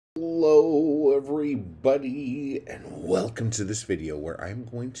Hello everybody, and welcome to this video where I'm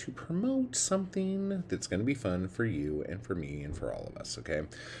going to promote something that's going to be fun for you and for me and for all of us, okay?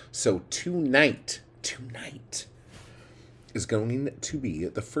 So tonight is going to be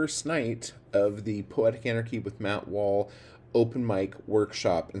the first night of the Poetic Anarchy with Matt Wall open mic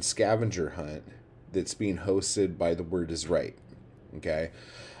workshop and scavenger hunt that's being hosted by The Word Is Right, okay?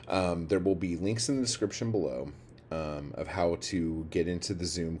 There will be links in the description below of how to get into the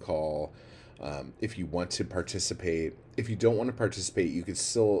Zoom call. If you want to participate. If you don't want to participate, you could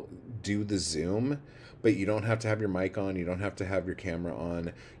still do the Zoom, but you don't have to have your mic on. You don't have to have your camera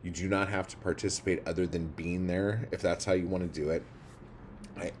on. You do not have to participate other than being there if that's how you want to do it.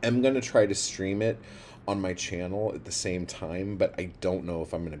 I am going to try to stream it on my channel at the same time, but I don't know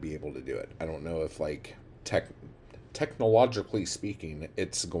if I'm going to be able to do it. I don't know if, like, technologically speaking,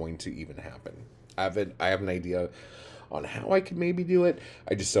 it's going to even happen. I have an idea on how I could maybe do it.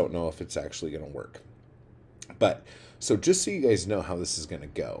 I just don't know if it's actually going to work. But, so just so you guys know how this is going to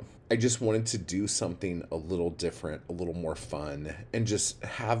go, I just wanted to do something a little different, a little more fun, and just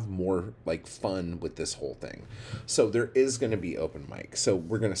have more, like, fun with this whole thing. So there is going to be open mic. So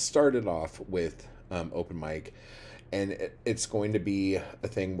we're going to start it off with open mic, and it's going to be a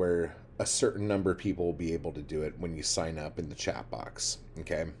thing where a certain number of people will be able to do it when you sign up in the chat box,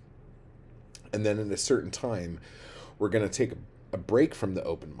 okay? And then at a certain time, we're going to take a break from the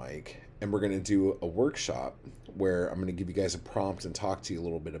open mic, and we're going to do a workshop where I'm going to give you guys a prompt and talk to you a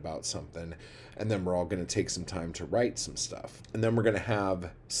little bit about something. And then we're all going to take some time to write some stuff. And then we're going to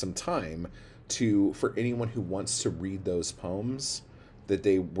have some time for anyone who wants to read those poems that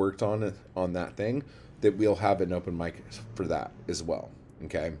they worked on that thing, that we'll have an open mic for that as well.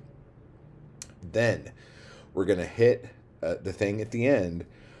 Okay. Then we're going to hit the thing at the end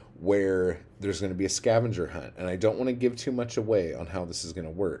where there's going to be a scavenger hunt. And I don't want to give too much away on how this is going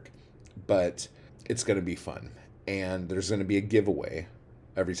to work, but it's going to be fun. And there's going to be a giveaway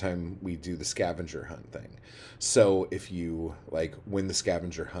every time we do the scavenger hunt thing. So if you, like, win the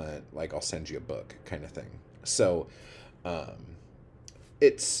scavenger hunt, like, I'll send you a book kind of thing. So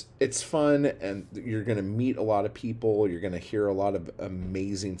it's fun, and you're going to meet a lot of people. You're going to hear a lot of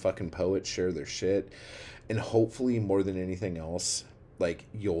amazing fucking poets share their shit. And hopefully, more than anything else, like,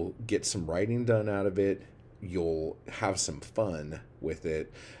 you'll get some writing done out of it, you'll have some fun with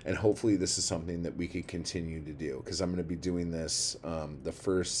it, and hopefully this is something that we can continue to do, because I'm going to be doing this the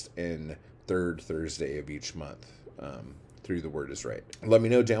first and third Thursday of each month through The Word Is Right. Let me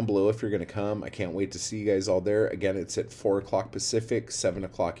know down below if you're going to come. I can't wait to see you guys all there. Again, it's at 4 o'clock Pacific, 7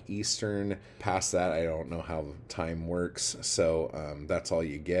 o'clock Eastern. Past that, I don't know how time works, so that's all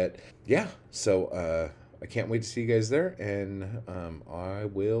you get. Yeah, so I can't wait to see you guys there, and I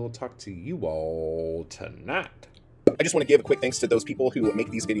will talk to you all tonight. I just want to give a quick thanks to those people who make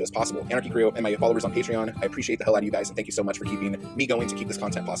these videos possible. Anarchy Crew and my followers on Patreon. I appreciate the hell out of you guys, and thank you so much for keeping me going to keep this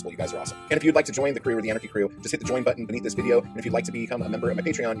content possible. You guys are awesome. And if you'd like to join the crew or the Anarchy Crew, just hit the join button beneath this video. And if you'd like to become a member of my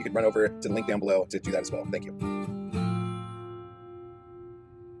Patreon, you can run over to the link down below to do that as well. Thank you.